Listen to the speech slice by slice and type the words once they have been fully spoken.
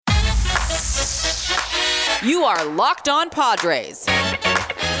You are Locked On Padres,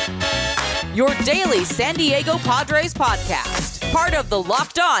 your daily San Diego Padres podcast. Part of the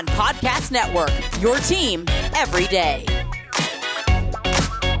Locked On Podcast Network, your team every day.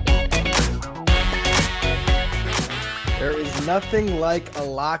 There is nothing like a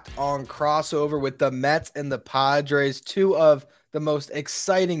Locked On crossover with the Mets and the Padres, two of the most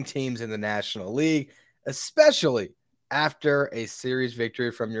exciting teams in the National League, especially after a series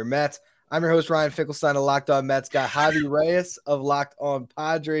victory from your Mets. I'm your host, Ryan Finkelstein of Locked On Mets. Got Javi Reyes of Locked On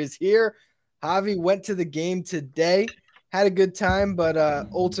Padres here. Javi went to the game today, had a good time, but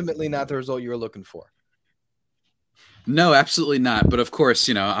ultimately not the result you were looking for. No, absolutely not. But of course,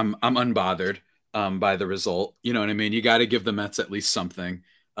 I'm unbothered by the result. You know what I mean? You got to give the Mets at least something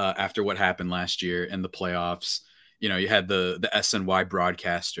after what happened last year in the playoffs. You had the SNY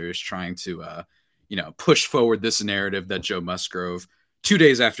broadcasters trying to, push forward this narrative that Joe Musgrove, 2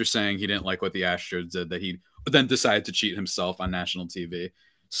 days after saying he didn't like what the Astros did, that he then decided to cheat himself on national TV.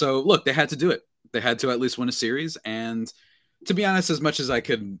 So look, they had to do it. They had to at least win a series. And to be honest, as much as I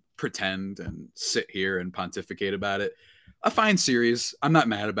could pretend and sit here and pontificate about it, a fine series. I'm not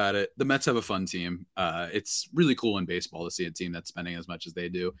mad about it. The Mets have a fun team. It's really cool in baseball to see a team that's spending as much as they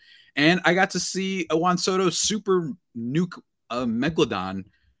do. And I got to see a Juan Soto super nuke Megalodon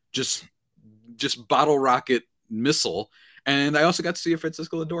just bottle rocket missile. And I also got to see a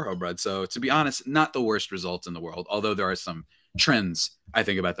Francisco Lindor home run. So to be honest, not the worst results in the world, although there are some trends, I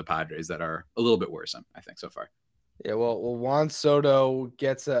think, about the Padres that are a little bit worrisome, I think, so far. Yeah, well, Juan Soto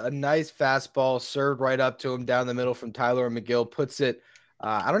gets a nice fastball served right up to him down the middle from Tyler McGill, puts it,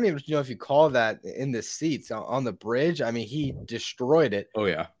 I don't even know if you call that in the seats on the bridge. I mean, he destroyed it. Oh,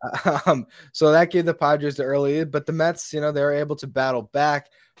 yeah. So that gave the Padres the early lead, but the Mets, they were able to battle back.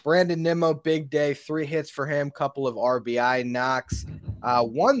 Brandon Nimmo, big day, 3 hits for him, couple of RBI knocks.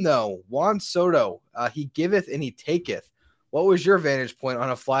 One, though, Juan Soto, he giveth and he taketh. What was your vantage point on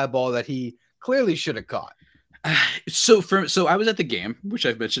a fly ball that he clearly should have caught? So I was at the game, which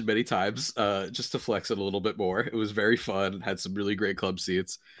I've mentioned many times, just to flex it a little bit more. It was very fun. Had some really great club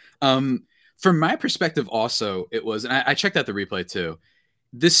seats. From my perspective, also, it was, and I checked out the replay too.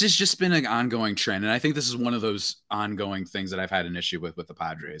 This has just been an ongoing trend, and I think this is one of those ongoing things that I've had an issue with the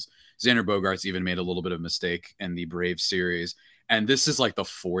Padres. Xander Bogaerts even made a little bit of a mistake in the Braves series, and this is like the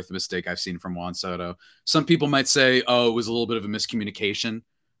 4th mistake I've seen from Juan Soto. Some people might say, oh, it was a little bit of a miscommunication,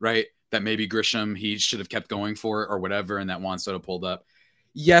 right? That maybe Grisham, he should have kept going for it or whatever, and that Juan Soto pulled up.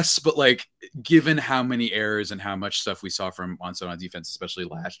 Yes, but like, given how many errors and how much stuff we saw from Juan Soto on defense, especially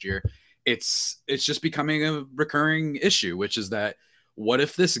last year, it's just becoming a recurring issue, which is that what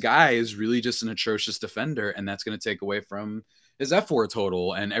if this guy is really just an atrocious defender, and that's going to take away from his F4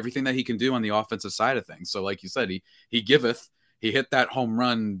 total and everything that he can do on the offensive side of things? So like you said, he giveth, he hit that home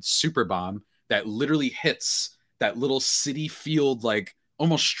run super bomb that literally hits that little Citi Field, like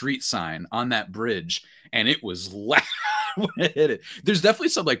almost street sign on that bridge. And it was loud when it hit it. There's definitely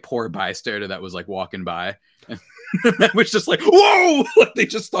some like poor bystander that was like walking by and that was just like, whoa, like they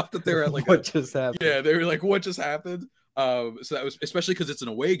just thought that they were at like, what just happened? Yeah. They were like, what just happened? So that was, especially because it's an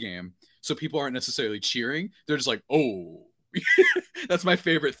away game, so people aren't necessarily cheering. They're just like, oh. That's my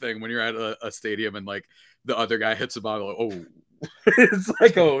favorite thing when you're at a stadium and like the other guy hits a ball, like, oh. It's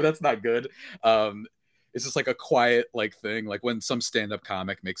like, oh, that's not good. It's just like a quiet like thing, like when some stand-up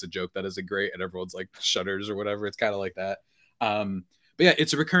comic makes a joke that isn't great and everyone's like shudders or whatever. It's kind of like that. But yeah,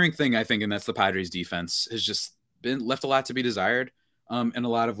 it's a recurring thing, I think, and that's the Padres defense has just been left a lot to be desired. In a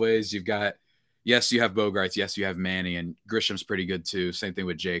lot of ways, you've got, yes, you have Bogaerts. Yes, you have Manny, and Grisham's pretty good too. Same thing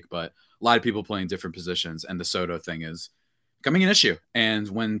with Jake, but a lot of people playing different positions, and the Soto thing is becoming an issue. And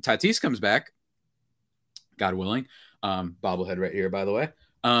when Tatis comes back, God willing, bobblehead right here, by the way,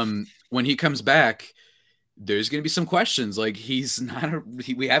 when he comes back, there's going to be some questions. Like, he's not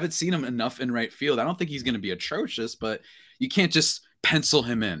we haven't seen him enough in right field. I don't think he's going to be atrocious, but you can't just pencil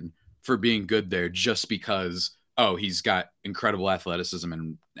him in for being good there just because, oh, he's got incredible athleticism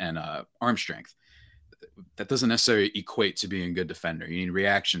and arm strength. That doesn't necessarily equate to being a good defender. You need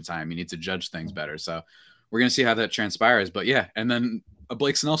reaction time. You need to judge things better. So we're going to see how that transpires. But yeah, and then a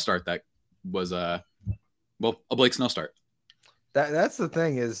Blake Snell start that was a Blake Snell start. That's the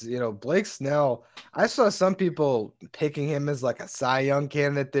thing is, Blake Snell, I saw some people picking him as like a Cy Young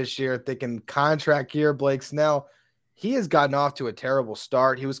candidate this year, thinking contract year. Blake Snell, he has gotten off to a terrible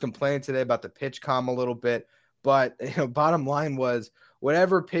start. He was complaining today about the pitch comm a little bit, but bottom line was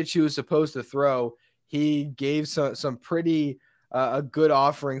whatever pitch he was supposed to throw, he gave some pretty good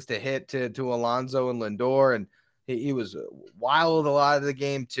offerings to hit to Alonso and Lindor, and he was wild a lot of the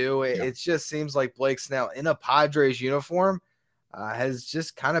game too. It just seems like Blake Snell in a Padres uniform, has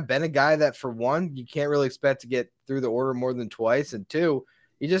just kind of been a guy that, for one, you can't really expect to get through the order more than twice, and two,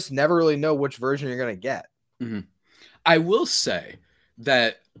 you just never really know which version you're going to get. Mm-hmm. I will say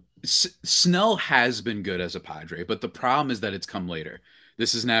that Snell has been good as a Padre, but the problem is that it's come later.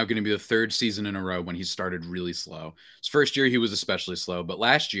 This is now going to be the third season in a row when he started really slow. His first year, he was especially slow, but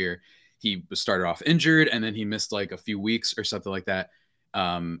last year he started off injured and then he missed like a few weeks or something like that.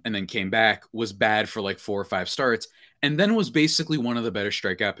 And then came back, was bad for like 4 or 5 starts, and then was basically one of the better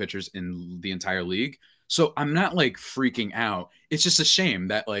strikeout pitchers in the entire league. So I'm not like freaking out. It's just a shame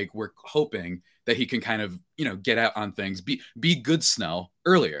that like we're hoping that he can kind of, get out on things, be good Snell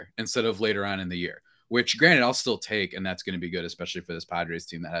earlier instead of later on in the year, which granted I'll still take. And that's going to be good, especially for this Padres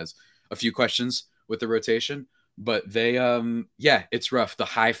team that has a few questions with the rotation, but they, it's rough. The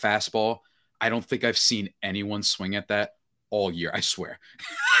high fastball, I don't think I've seen anyone swing at that all year. I swear.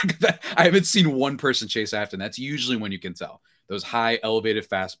 I haven't seen one person chase after, and that's usually when you can tell those high elevated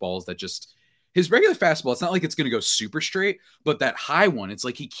fastballs that just, his regular fastball, it's not like it's going to go super straight, but that high one, it's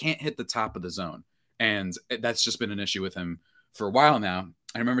like he can't hit the top of the zone. And that's just been an issue with him for a while now.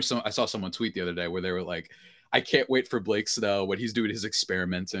 I remember I saw someone tweet the other day where they were like, I can't wait for Blake Snell when he's doing his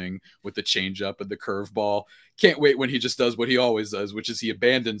experimenting with the changeup and the curveball. Can't wait when he just does what he always does, which is he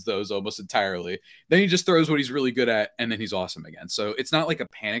abandons those almost entirely. Then he just throws what he's really good at, and then he's awesome again. So it's not like a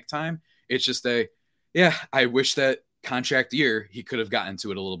panic time. It's just I wish that contract year he could have gotten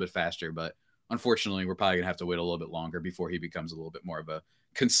to it a little bit faster, but unfortunately, we're probably going to have to wait a little bit longer before he becomes a little bit more of a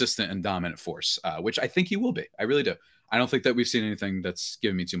consistent and dominant force, which I think he will be. I really do. I don't think that we've seen anything that's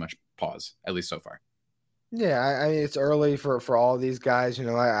given me too much pause, at least so far. Yeah, I mean, it's early for all of these guys.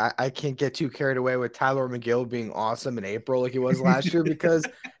 I can't get too carried away with Tyler McGill being awesome in April like he was last year, because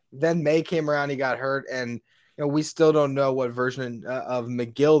then May came around, he got hurt, and we still don't know what version of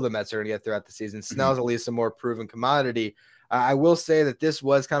McGill the Mets are going to get throughout the season. Snell's at least a more proven commodity. I will say that this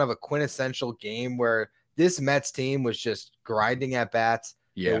was kind of a quintessential game where this Mets team was just grinding at bats.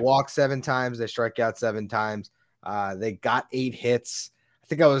 Yeah. They walked 7 times. They struck out 7 times. They got 8 hits. I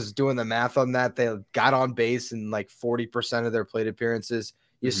think I was doing the math on that. They got on base in like 40% of their plate appearances.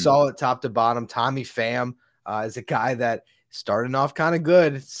 You saw it top to bottom. Tommy Pham is a guy that starting off kind of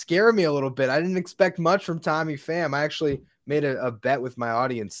good, scared me a little bit. I didn't expect much from Tommy Pham. I actually made a bet with my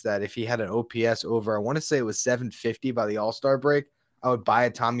audience that if he had an OPS over, I want to say it was 750 by the All-Star break, I would buy a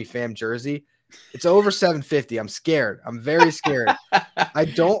Tommy Pham jersey. It's over 750. I'm scared. I'm very scared. I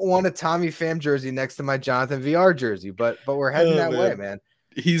don't want a Tommy Pham jersey next to my Jonathan VR jersey, but we're heading way, man.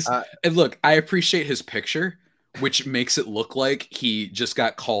 And look, I appreciate his picture, which makes it look like he just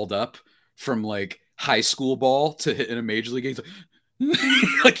got called up from like high school ball to hit in a major league game.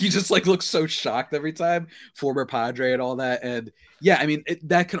 Like he just like looks so shocked every time, former Padre and all that. And yeah, I mean,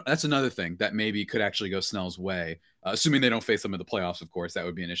 that's another thing that maybe could actually go Snell's way, assuming they don't face them in the playoffs. Of course, that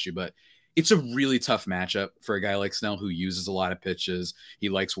would be an issue, but it's a really tough matchup for a guy like Snell who uses a lot of pitches. He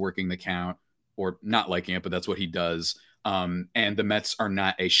likes working the count, or not liking it, but that's what he does. And the Mets are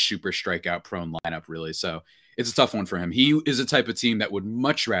not a super strikeout prone lineup, really. So it's a tough one for him. He is a type of team that would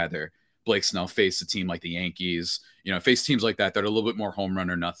much rather Blake Snell face a team like the Yankees, face teams like that are a little bit more home run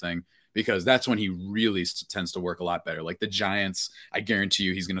or nothing, because that's when he really tends to work a lot better. Like the Giants, I guarantee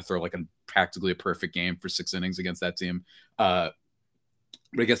you he's going to throw like practically a perfect game for 6 innings against that team.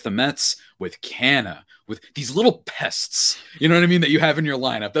 But against the Mets with Canna, with these little pests, you know what I mean, that you have in your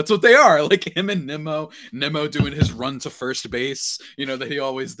lineup. That's what they are. Like him and Nimmo doing his run to first base, that he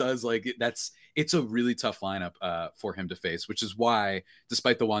always does. Like it's a really tough lineup for him to face, which is why,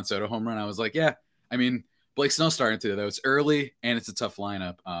 despite the Juan Soto home run, I was like, yeah, I mean, Blake Snell's starting to, though. It's early and it's a tough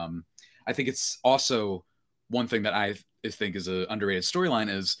lineup. I think it's also one thing that I think is an underrated storyline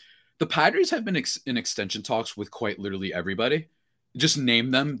is the Padres have been in extension talks with quite literally everybody. Just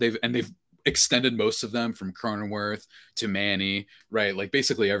name them. They've extended most of them, from Cronenworth to Manny, right? Like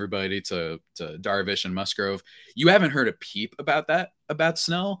basically everybody to Darvish and Musgrove. You haven't heard a peep about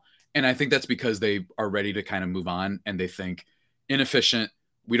Snell. And I think that's because they are ready to kind of move on, and they think inefficient.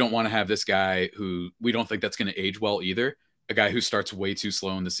 We don't want to have this guy who we don't think that's going to age well either. A guy who starts way too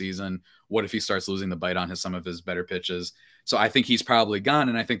slow in the season. What if he starts losing the bite on some of his better pitches? So I think he's probably gone,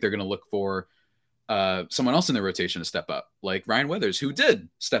 and I think they're going to look for someone else in the rotation to step up, like Ryan Weathers, who did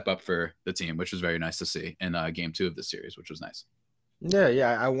step up for the team, which was very nice to see in game 2 of the series, which was nice.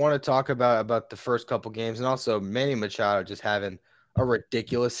 Yeah. I want to talk about the first couple games, and also Manny Machado just having a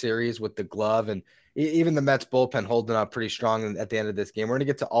ridiculous series with the glove, and even the Mets bullpen holding up pretty strong at the end of this game. We're going to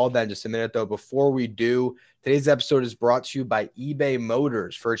get to all that in just a minute, though. Before we do, today's episode is brought to you by eBay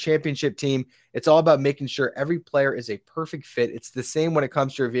Motors. For a championship team, it's all about making sure every player is a perfect fit. It's the same when it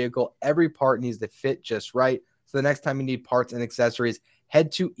comes to your vehicle. Every part needs to fit just right. So the next time you need parts and accessories,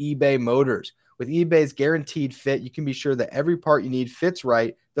 head to eBay Motors. With eBay's guaranteed fit, you can be sure that every part you need fits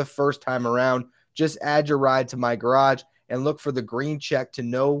right the first time around. Just add your ride to My Garage and look for the green check to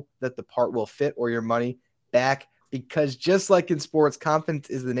know that the part will fit or your money back. Because just like in sports, confidence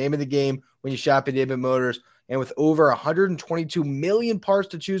is the name of the game when you shop at eBay Motors. And with over 122 million parts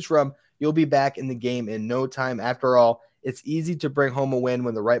to choose from, you'll be back in the game in no time. After all, it's easy to bring home a win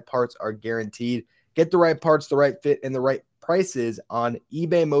when the right parts are guaranteed. Get the right parts, the right fit, and the right prices on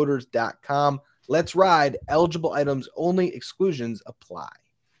ebaymotors.com. Let's ride. Eligible items only. Exclusions apply.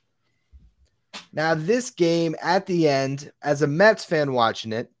 Now, this game at the end, as a Mets fan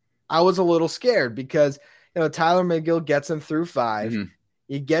watching it, I was a little scared because, Tyler McGill gets him through 5. Mm-hmm.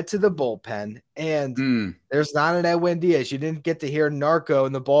 You get to the bullpen, and there's not an Edwin Diaz. You didn't get to hear Narco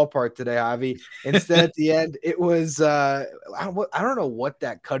in the ballpark today, Javi. Instead, at the end, it was I don't know what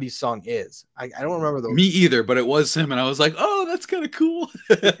that Cuddy song is. I don't remember Me either, but it was him, and I was like, oh, that's kind of cool.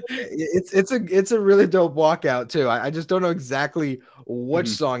 It's a really dope walkout too. I just don't know exactly which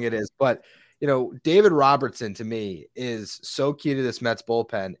song it is, but David Robertson to me is so key to this Mets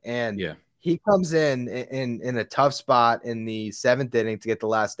bullpen, and he comes in a tough spot in the 7th inning to get the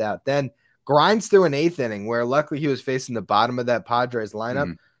last out, then grinds through an 8th inning where luckily he was facing the bottom of that Padres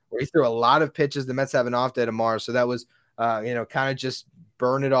lineup where he threw a lot of pitches. The Mets have an off day tomorrow, so that was kind of just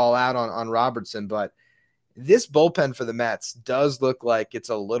burn it all out on Robertson. But this bullpen for the Mets does look like it's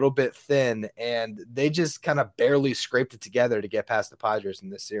a little bit thin, and they just kind of barely scraped it together to get past the Padres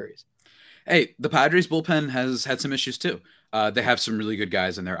in this series. Hey, the Padres bullpen has had some issues too. They have some really good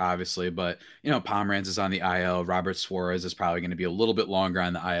guys in there, obviously, but Pomeranz is on the IL. Robert Suarez is probably going to be a little bit longer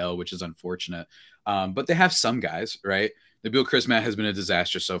on the IL, which is unfortunate. But they have some guys, right? Nabil Crismatt has been a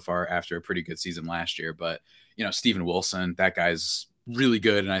disaster so far after a pretty good season last year, but Steven Wilson, that guy's really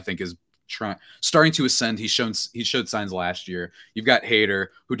good, and I think is starting to ascend. He showed signs last year. You've got Hader,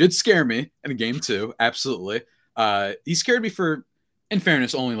 who did scare me in game 2, absolutely. He scared me for, in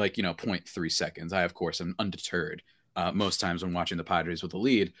fairness, only 0.3 seconds. I, of course, am undeterred most times when watching the Padres with the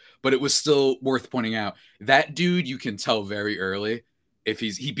lead, but it was still worth pointing out that dude, you can tell very early if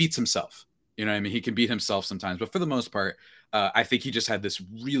he beats himself. You know what I mean? He can beat himself sometimes, but for the most part, I think he just had this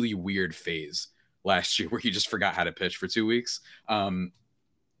really weird phase last year where he just forgot how to pitch for 2 weeks. And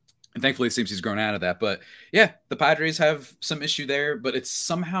thankfully it seems he's grown out of that. But yeah, the Padres have some issue there, but it's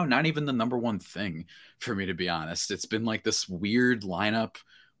somehow not even the number one thing for me, to be honest. It's been like this weird lineup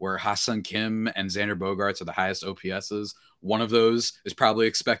where Ha-Seong Kim and Xander Bogaerts are the highest OPSs. One of those is probably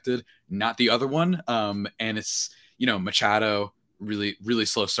expected, not the other one. And it's, Machado, really, really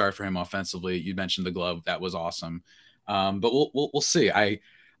slow start for him offensively. You mentioned the glove. That was awesome. But we'll see. I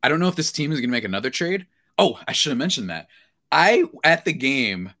don't know if this team is going to make another trade. Oh, I should have mentioned that. At the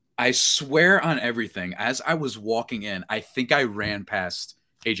game, I swear on everything, as I was walking in, I think I ran past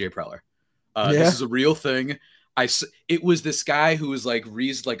AJ Preller. This is a real thing. It was this guy who was like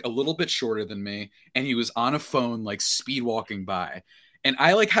a little bit shorter than me, and he was on a phone, speed walking by. And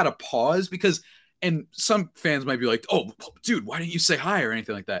I had to pause because, and some fans might be like, oh, dude, why didn't you say hi or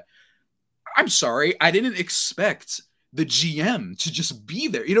anything like that? I'm sorry. I didn't expect the GM to just be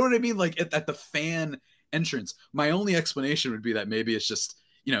there. You know what I mean? At the fan entrance. My only explanation would be that maybe it's just,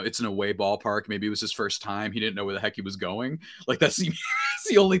 it's an away ballpark. Maybe it was his first time. He didn't know where the heck he was going. That's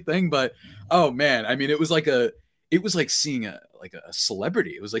the only thing. But, oh man, I mean, it was like seeing a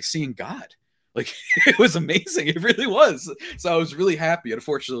celebrity. It was like seeing God. It was amazing. It really was. So I was really happy.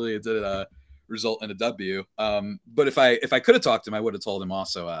 Unfortunately, it did result in a W. But if I could have talked to him, I would have told him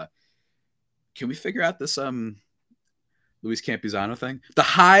also, can we figure out this Luis Campusano thing? The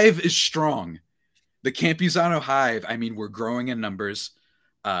hive is strong. The Campusano hive, I mean, we're growing in numbers.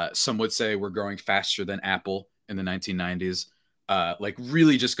 Some would say we're growing faster than Apple in the 1990s.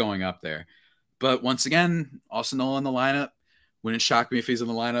 Really just going up there. But once again, Austin Nola in the lineup. Wouldn't shock me if he's in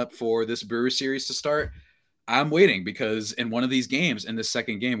the lineup for this Brewers series to start. I'm waiting because in one of these games, in the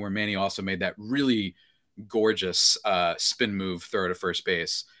second game where Manny also made that really gorgeous spin move throw to first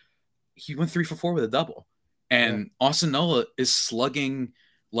base, he went 3 for 4 with a double. And Austin Nola is slugging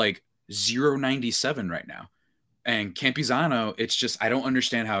 .097 right now. And Campusano, it's just, I don't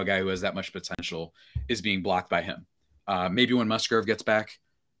understand how a guy who has that much potential is being blocked by him. Maybe when Musgrove gets back,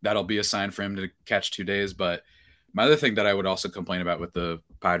 that'll be a sign for him to catch 2 days. But my other thing that I would also complain about with the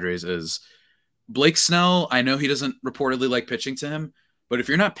Padres is Blake Snell. I know he doesn't reportedly like pitching to him, but if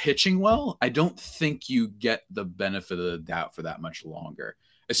you're not pitching well, I don't think you get the benefit of the doubt for that much longer,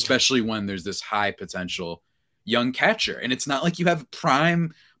 especially when there's this high potential young catcher. And it's not like you have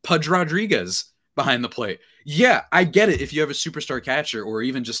prime Pudge Rodriguez behind the plate. Yeah, I get it if you have a superstar catcher or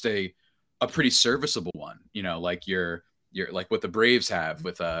even just a a pretty serviceable one, like you're like what the Braves have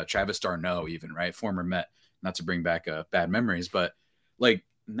with Travis d'Arnaud, even, right? Former Met, not to bring back bad memories, but like,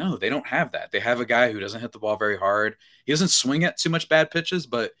 no, they don't have that. They have a guy who doesn't hit the ball very hard. He doesn't swing at too much bad pitches,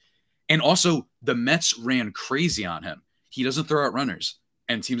 and also the Mets ran crazy on him. He doesn't throw out runners,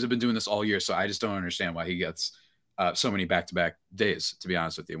 and teams have been doing this all year. So I just don't understand why he gets so many back-to-back days, to be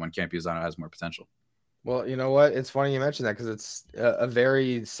honest with you, when Campusano has more potential. Well, you know what? It's funny you mentioned that because it's a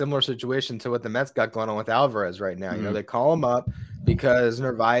very similar situation to what the Mets got going on with Alvarez right now. Mm-hmm. They call him up because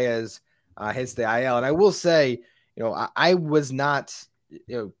Narvaez hits the IL. And I will say, I was not,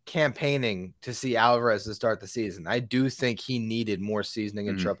 campaigning to see Alvarez to start the season. I do think he needed more seasoning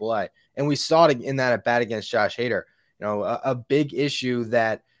in AAA. And we saw it in that at bat against Josh Hader. A big issue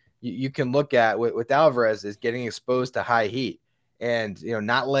that you can look at with Alvarez is getting exposed to high heat. And,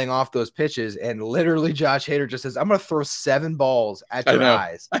 not laying off those pitches. And literally Josh Hader just says, I'm going to throw 7 balls at your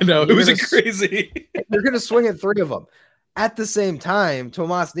eyes. I know. It was crazy. You're going to swing at 3 of them. At the same time,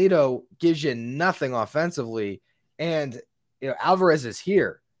 Tomas Nido gives you nothing offensively. And, Alvarez is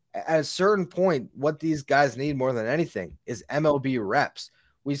here. At a certain point, what these guys need more than anything is MLB reps.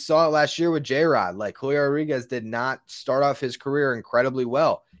 We saw it last year with J-Rod. Like, Julio Rodriguez did not start off his career incredibly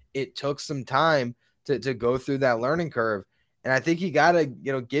well. It took some time to go through that learning curve. And I think you got to,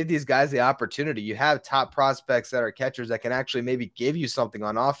 give these guys the opportunity. You have top prospects that are catchers that can actually maybe give you something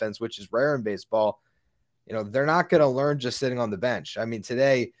on offense, which is rare in baseball. They're not going to learn just sitting on the bench. I mean,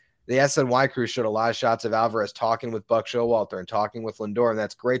 today, the SNY crew showed a lot of shots of Alvarez talking with Buck Showalter and talking with Lindor, and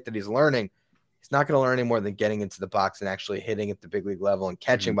that's great that he's learning. He's not going to learn any more than getting into the box and actually hitting at the big league level and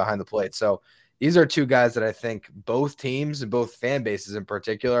catching behind the plate. So these are 2 guys that I think both teams and both fan bases in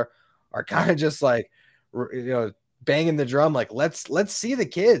particular are kind of just like, banging the drum, like let's see the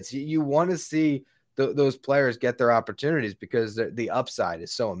kids. You want to see those players get their opportunities because the upside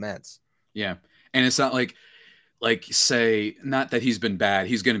is so immense. Yeah, and it's not like say, not that he's been bad,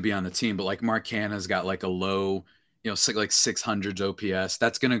 he's going to be on the team, but like Mark Canha's got like a low, like 600s OPS.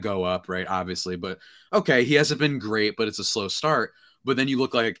 That's going to go up, right? Obviously, but okay, he hasn't been great, but it's a slow start. But then you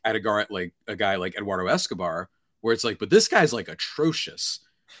look like at a guy like Eduardo Escobar, where it's like, but this guy's like atrocious.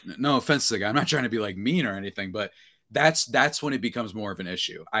 No offense to the guy, I'm not trying to be like mean or anything, but that's when it becomes more of an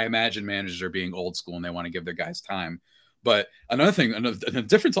issue. I imagine managers are being old school and they want to give their guys time. But the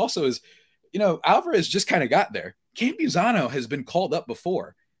difference also is, Alvarez just kind of got there. Campusano has been called up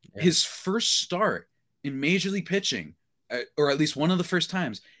before. Yeah. His first start in Major League pitching, or at least one of the first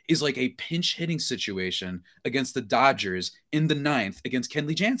times, is like a pinch hitting situation against the Dodgers in the 9th against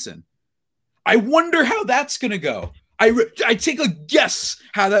Kenley Jansen. I wonder how that's going to go. I take a guess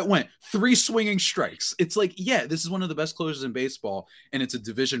how that went. 3 swinging strikes. It's like, yeah, this is one of the best closers in baseball, and it's a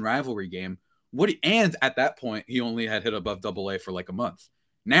division rivalry game. And at that point, he only had hit above AA for like a month.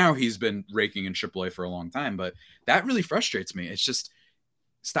 Now he's been raking in AAA for a long time, but that really frustrates me. It's just,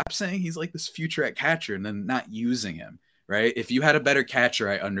 stop saying he's like this future at catcher and then not using him, right? If you had a better catcher,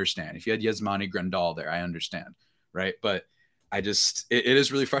 I understand. If you had Yasmani Grandal there, I understand, right? But it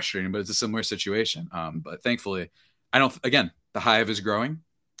is really frustrating, but it's a similar situation. But thankfully, the hive is growing.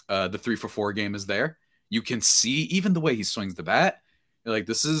 The 3-for-4 game is there. You can see even the way he swings the bat. You're like,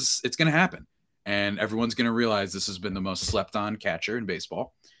 it's going to happen. And everyone's going to realize this has been the most slept on catcher in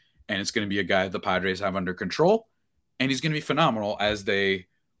baseball. And it's going to be a guy the Padres have under control. And he's going to be phenomenal as they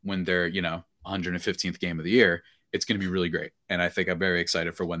win their, 115th game of the year. It's going to be really great. And I think I'm very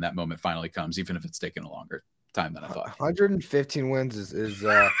excited for when that moment finally comes, even if it's taken a longer time than I thought. 115 wins is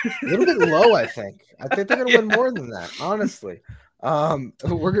a little bit low, I think. I think they're going to win more than that, honestly. I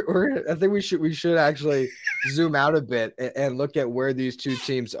think we should actually zoom out a bit and look at where these 2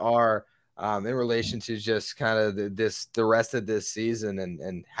 teams are in relation to just kind of the rest of this season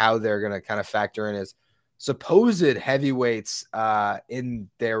and how they're going to kind of factor in as supposed heavyweights in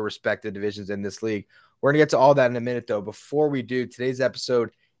their respective divisions in this league. We're going to get to all that in a minute, though. Before we do, today's episode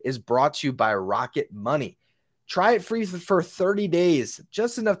is brought to you by Rocket Money. Try it free for 30 days,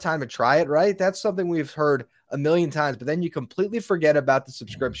 just enough time to try it, right? That's something we've heard a million times, but then you completely forget about the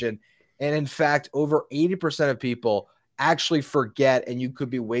subscription. And in fact, over 80% of people actually forget, and you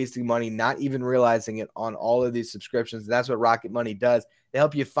could be wasting money, not even realizing it on all of these subscriptions. That's what Rocket Money does. They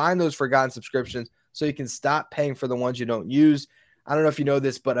help you find those forgotten subscriptions so you can stop paying for the ones you don't use. I don't know if you know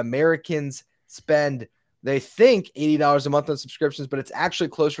this, but Americans spend, they think $80 a month on subscriptions, but it's actually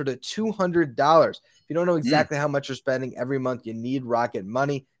closer to $200. If you don't know exactly how much you're spending every month, you need Rocket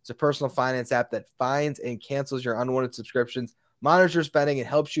Money. It's a personal finance app that finds and cancels your unwanted subscriptions, monitors your spending, and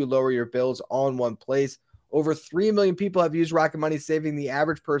helps you lower your bills all in one place. Over 3 million people have used Rocket Money, saving the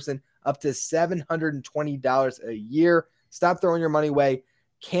average person up to $720 a year. Stop throwing your money away.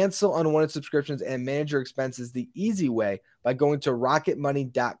 Cancel unwanted subscriptions and manage your expenses the easy way by going to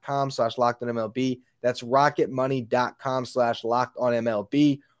rocketmoney.com/lockedonmlb. That's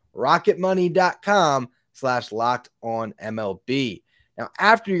rocketmoney.com/lockedonmlb. rocketmoney.com/lockedonmlb. Now,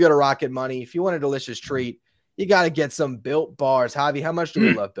 after you go to Rocket Money, if you want a delicious treat, you got to get some Built Bars. Javi, how much do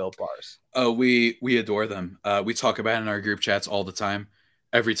we love Built Bars? Oh, we adore them. We talk about it in our group chats all the time.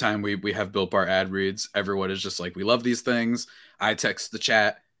 Every time we have Built Bar ad reads, everyone is just like, we love these things. I text the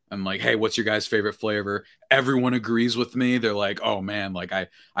chat. I'm like, hey, what's your guys' favorite flavor? Everyone agrees with me. They're like, oh man, like I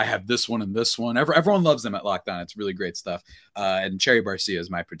have this one and this one. Everyone loves them at Locked On. It's really great stuff. And Cherry Barcia is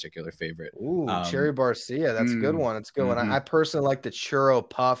my particular favorite. Ooh, Cherry Barcia. That's a good one. It's a good one. Mm-hmm. I personally like the Churro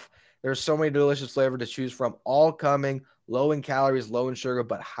Puff. There's so many delicious flavors to choose from, all coming low in calories, low in sugar,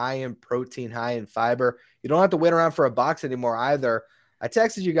 but high in protein, high in fiber. You don't have to wait around for a box anymore either. I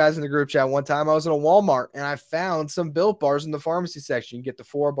texted you guys in the group chat one time. I was in a Walmart and I found some Built Bars in the pharmacy section. You get the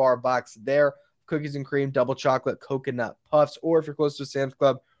 4-bar box there, cookies and cream, double chocolate, coconut puffs, or if you're close to Sam's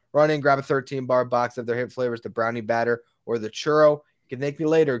Club, run in, grab a 13-bar box of their hit flavors, the brownie batter or the churro. You can thank me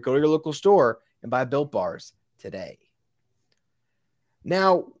later. Go to your local store and buy Built Bars today.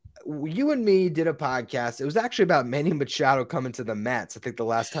 Now, you and me did a podcast. It was actually about Manny Machado coming to the Mets. I think the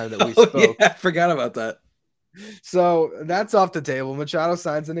last time that we spoke. Yeah, I forgot about that. So that's off the table. Machado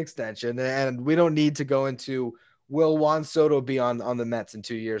signs an extension, and we don't need to go into will Juan Soto be on the Mets in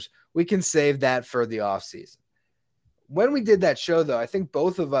 2 years. We can save that for the offseason. When we did that show, though, I think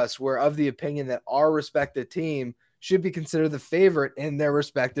both of us were of the opinion that our respective team should be considered the favorite in their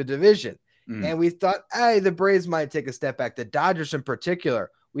respective division. And we thought, hey, the Braves might take a step back. The Dodgers in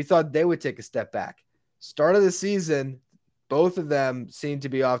particular, we thought they would take a step back. Start of the season, both of them seem to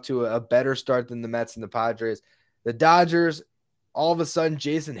be off to a better start than the Mets and the Padres. The Dodgers, all of a sudden,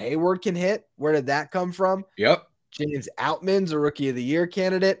 Jason Hayward can hit. Where did that come from? Yep. James Outman's a Rookie of the Year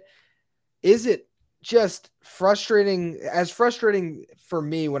candidate. Is it just frustrating for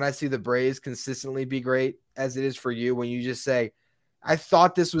me when I see the Braves consistently be great as it is for you when you just say, I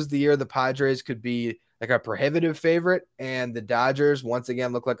thought this was the year the Padres could be like a prohibitive favorite and the Dodgers once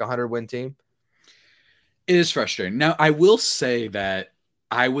again look like a 100-win team? It is frustrating. Now, I will say that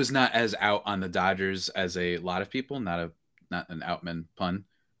I was not as out on the Dodgers as a lot of people, not an Outman pun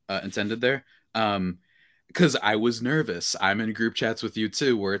intended there. Because I was nervous. I'm in group chats with you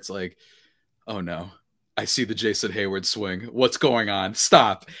too, where it's like, oh no, I see the Jason Hayward swing. What's going on?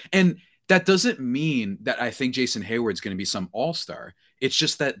 Stop. And that doesn't mean that I think Jason Hayward's going to be some all-star. It's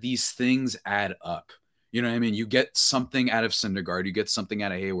just that these things add up. You know what I mean? You get something out of Syndergaard. You get something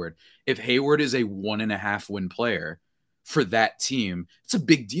out of Hayward. If Hayward is a 1.5 win player for that team, it's a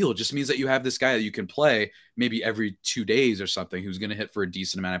big deal. It just means that you have this guy that you can play maybe every 2 days or something who's going to hit for a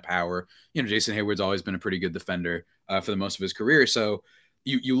decent amount of power. You know, Jason Hayward's always been a pretty good defender for the most of his career. So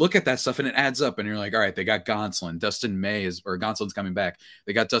you look at that stuff and it adds up and you're like, all right, they got Gonsolin. Gonsolin's coming back.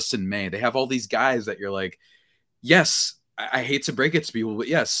 They got Dustin May. They have all these guys that you're like, yes, I hate to break it to people, but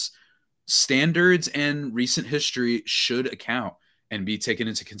yes, standards and recent history should account and be taken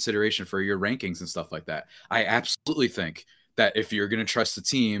into consideration for your rankings and stuff like that. I absolutely think that if you're going to trust the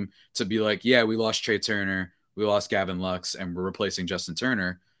team to be like, yeah, we lost Trey Turner, we lost Gavin Lux, and we're replacing Justin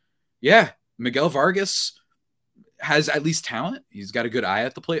Turner. Yeah, Miguel Vargas has at least talent. He's got a good eye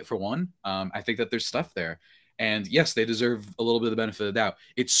at the plate for one. I think that there's stuff there. And yes, they deserve a little bit of the benefit of the doubt.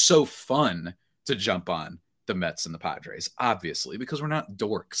 It's so fun to jump on the Mets and the Padres, obviously, because we're not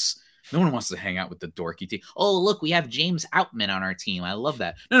dorks. No one wants to hang out with the dorky team. Oh, look, we have James Outman on our team. I love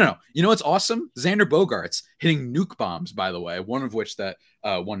that. No. You know what's awesome? Xander Bogaerts hitting nuke bombs, by the way, one of which that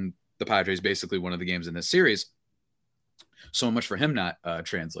won the Padres basically one of the games in this series. So much for him not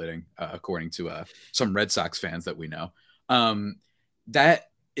translating, according to some Red Sox fans that we know. That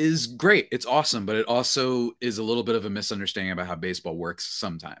is great. It's awesome, but it also is a little bit of a misunderstanding about how baseball works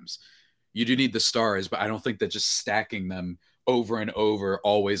sometimes. You do need the stars, but I don't think that just stacking them over and over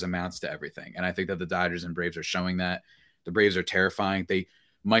always amounts to everything. And I think that the Dodgers and Braves are showing that. The Braves are terrifying.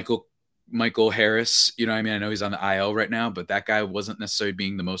 Michael Harris, you know what I mean? I know he's on the IL right now, but that guy wasn't necessarily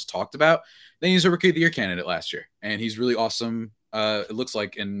being the most talked about. Then he's a Rookie of the Year candidate last year, and he's really awesome, it looks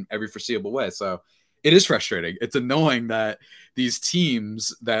like, in every foreseeable way. So it is frustrating. It's annoying that these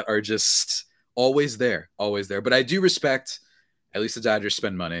teams that are just always there. But I do respect at least the Dodgers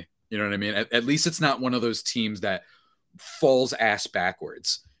spend money. You know what I mean? At least it's not one of those teams that falls ass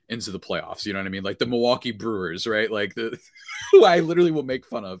backwards into the playoffs. You know what I mean? Like the Milwaukee Brewers, right? Like who I literally will make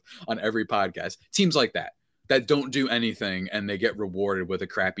fun of on every podcast. Teams like that don't do anything and they get rewarded with a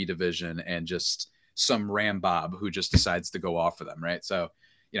crappy division and just some Rambob who just decides to go off for them, right? So,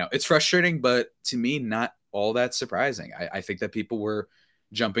 you know, it's frustrating, but to me, not all that surprising. I think that people were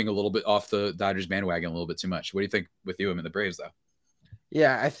jumping a little bit off the Dodgers bandwagon a little bit too much. What do you think with you and the Braves, though?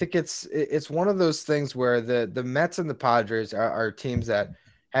 Yeah, I think it's one of those things where the Mets and the Padres are teams that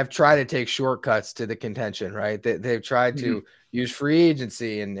have tried to take shortcuts to the contention, right? They've tried to use free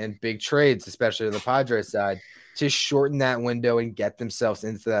agency and big trades, especially on the Padres side, to shorten that window and get themselves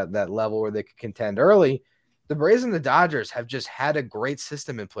into that level where they could contend early. The Braves and the Dodgers have just had a great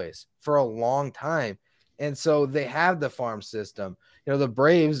system in place for a long time. And so they have the farm system. The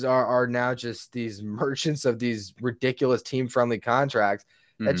Braves are now just these merchants of these ridiculous team-friendly contracts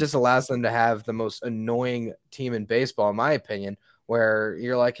that just allows them to have the most annoying team in baseball, in my opinion, where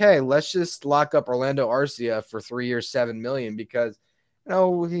you're like, hey, let's just lock up Orlando Arcia for 3 years, $7 million, because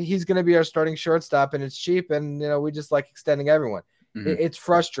he's going to be our starting shortstop and it's cheap, and we just like extending everyone. It's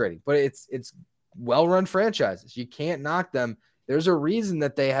frustrating, but it's well-run franchises. You can't knock them. There's a reason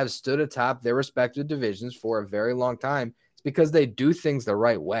that they have stood atop their respective divisions for a very long time. It's because they do things the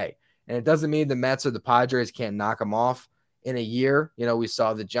right way. And it doesn't mean the Mets or the Padres can't knock them off in a year. We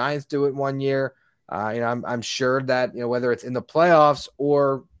saw the Giants do it one year. I'm sure that, whether it's in the playoffs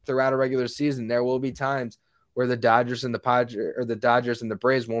or throughout a regular season, there will be times where the Dodgers and the Padres, or the Dodgers and the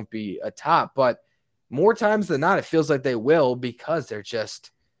Braves, won't be atop. But more times than not, it feels like they will, because they're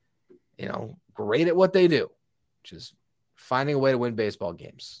just, great at what they do, which is finding a way to win baseball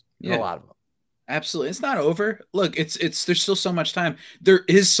games. A lot of them. Absolutely. It's not over. Look, it's there's still so much time. There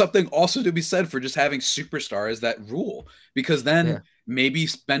is something also to be said for just having superstars that rule, because then maybe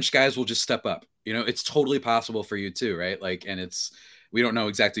bench guys will just step up. It's totally possible for you too, right? And we don't know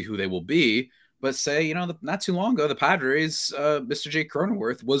exactly who they will be, but say, not too long ago, the Padres, Mr. Jake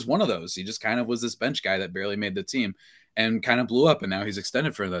Cronenworth was one of those. He just kind of was this bench guy that barely made the team and kind of blew up, and now he's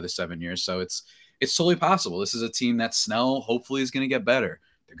extended for another 7 years. So it's totally possible. This is a team that Snell hopefully is going to get better.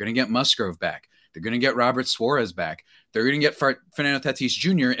 They're going to get Musgrove back. They're going to get Robert Suarez back. They're going to get Fernando Tatis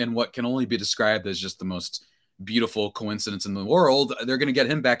Jr. in what can only be described as just the most beautiful coincidence in the world. They're going to get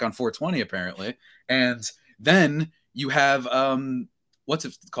him back on 420, apparently. And then you have, what's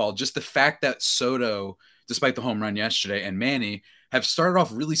it called? Just the fact that Soto, despite the home run yesterday, and Manny have started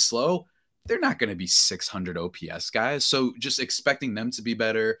off really slow. They're not going to be 600 OPS guys. So just expecting them to be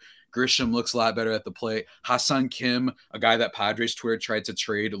better. Grisham looks a lot better at the plate. Ha-Seong Kim, a guy that Padres Twitter tried to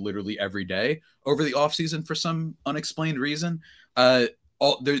trade literally every day over the offseason for some unexplained reason.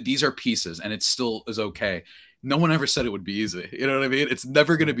 These are pieces, and it still is okay. No one ever said it would be easy. You know what I mean? It's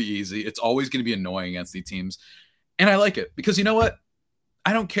never going to be easy. It's always going to be annoying against these teams. And I like it, because you know what?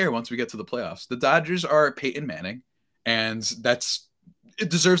 I don't care once we get to the playoffs. The Dodgers are Peyton Manning, and it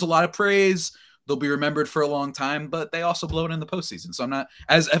deserves a lot of praise. They'll be remembered for a long time, but they also blow it in the postseason. So I'm not,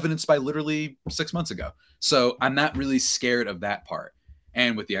 as evidenced by literally 6 months ago. So I'm not really scared of that part.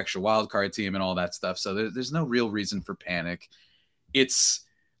 And with the extra wild card team and all that stuff. So there's no real reason for panic.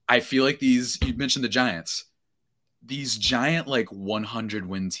 I feel like you mentioned the Giants. These giant 100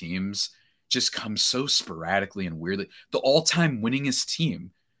 win teams just come so sporadically and weirdly. The all-time winningest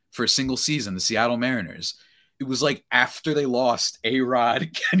team for a single season, the Seattle Mariners, it was after they lost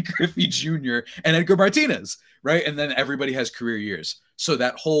A-Rod, Ken Griffey Jr., and Edgar Martinez, right? And then everybody has career years. So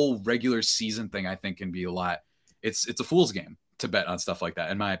that whole regular season thing, I think, can be a lot. It's a fool's game to bet on stuff like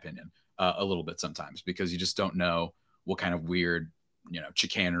that, in my opinion, a little bit sometimes, because you just don't know what kind of weird,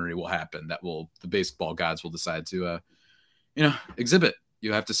 chicanery will happen that the baseball gods will decide to, exhibit.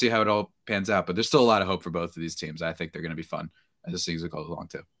 You have to see how it all pans out. But there's still a lot of hope for both of these teams. I think they're going to be fun as the season goes along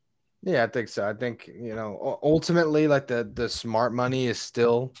too. Yeah, I think so. I think, ultimately, the smart money is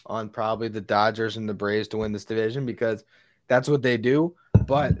still on probably the Dodgers and the Braves to win this division, because that's what they do.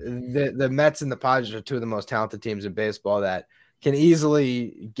 But the Mets and the Padres are two of the most talented teams in baseball that can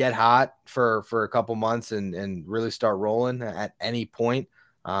easily get hot for a couple months and really start rolling at any point.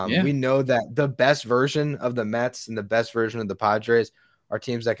 We know that the best version of the Mets and the best version of the Padres are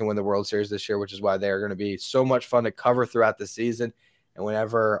teams that can win the World Series this year, which is why they are going to be so much fun to cover throughout the season. And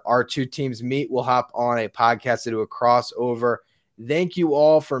whenever our two teams meet, we'll hop on a podcast to do a crossover. Thank you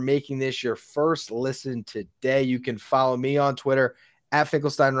all for making this your first listen today. You can follow me on Twitter at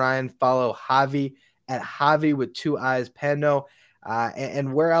Finkelstein Ryan. Follow Javi at Javi with 2 eyes Pano.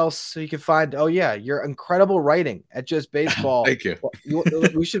 And where else so you can find, your incredible writing at Just Baseball. Thank you.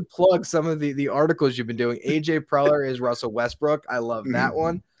 We should plug some of the articles you've been doing. AJ Preller is Russell Westbrook. I love that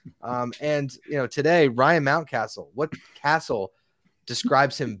one. And today, Ryan Mountcastle. What castle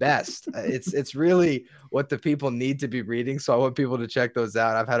describes him best? It's really what the people need to be reading. So I want people to check those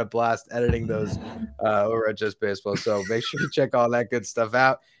out. I've had a blast editing those over at Just Baseball. So make sure you check all that good stuff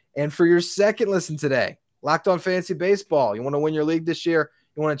out. And for your second listen today, Locked On Fantasy Baseball. You want to win your league this year?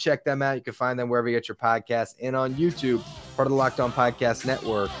 You want to check them out? You can find them wherever you get your podcasts and on YouTube part of the Locked On Podcast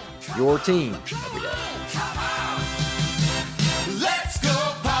Network, your team every day.